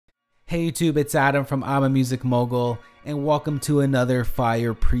Hey YouTube, it's Adam from I'm a Music Mogul, and welcome to another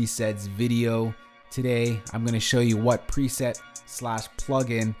Fire Presets video. Today, I'm going to show you what preset /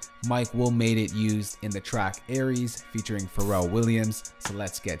 plugin Mike Will made it used in the track Aries featuring Pharrell Williams. So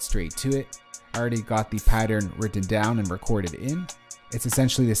let's get straight to it. I already got the pattern written down and recorded in. It's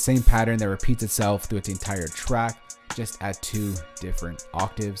essentially the same pattern that repeats itself through its entire track, just at 2 different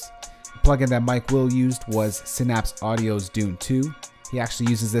octaves. The plugin that Mike Will used was Synapse Audio's Dune 2. He actually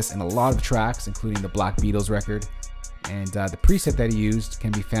uses this in a lot of tracks, including the Black Beatles record. And the preset that he used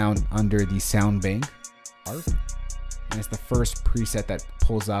can be found under the sound bank, ARP. And it's the first preset that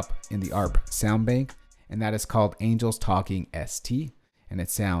pulls up in the ARP sound bank. And that is called Angels Talking ST. And it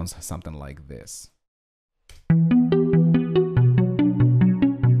sounds something like this.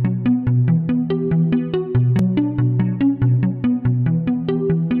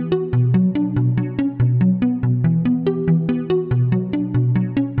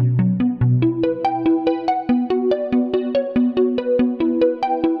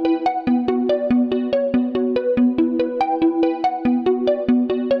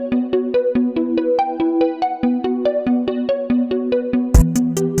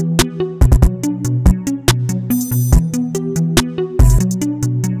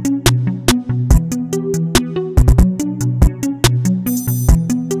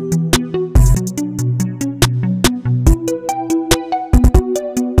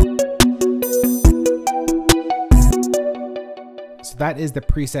 So that is the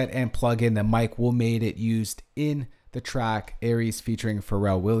preset and plugin that Mike Will made it used in the track Aries featuring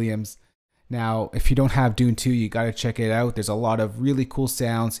Pharrell Williams. Now, if you don't have Dune 2, you got to check it out. There's a lot of really cool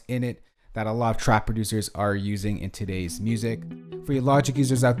sounds in it that a lot of track producers are using in today's music. For you Logic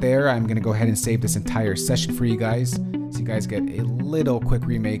users out there, I'm going to go ahead and save this entire session for you guys, so you guys get a little quick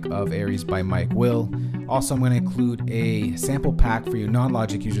remake of Aries by Mike Will. Also, I'm going to include a sample pack for you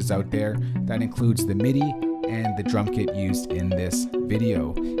non-Logic users out there that includes the MIDI and the drum kit used in this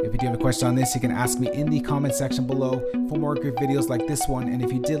video. If you do have a question on this, you can ask me in the comment section below for more great videos like this one. And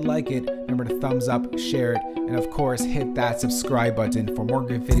if you did like it, remember to thumbs up, share it, and of course hit that subscribe button for more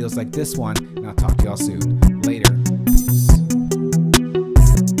great videos like this one. And I'll talk to y'all soon. Later.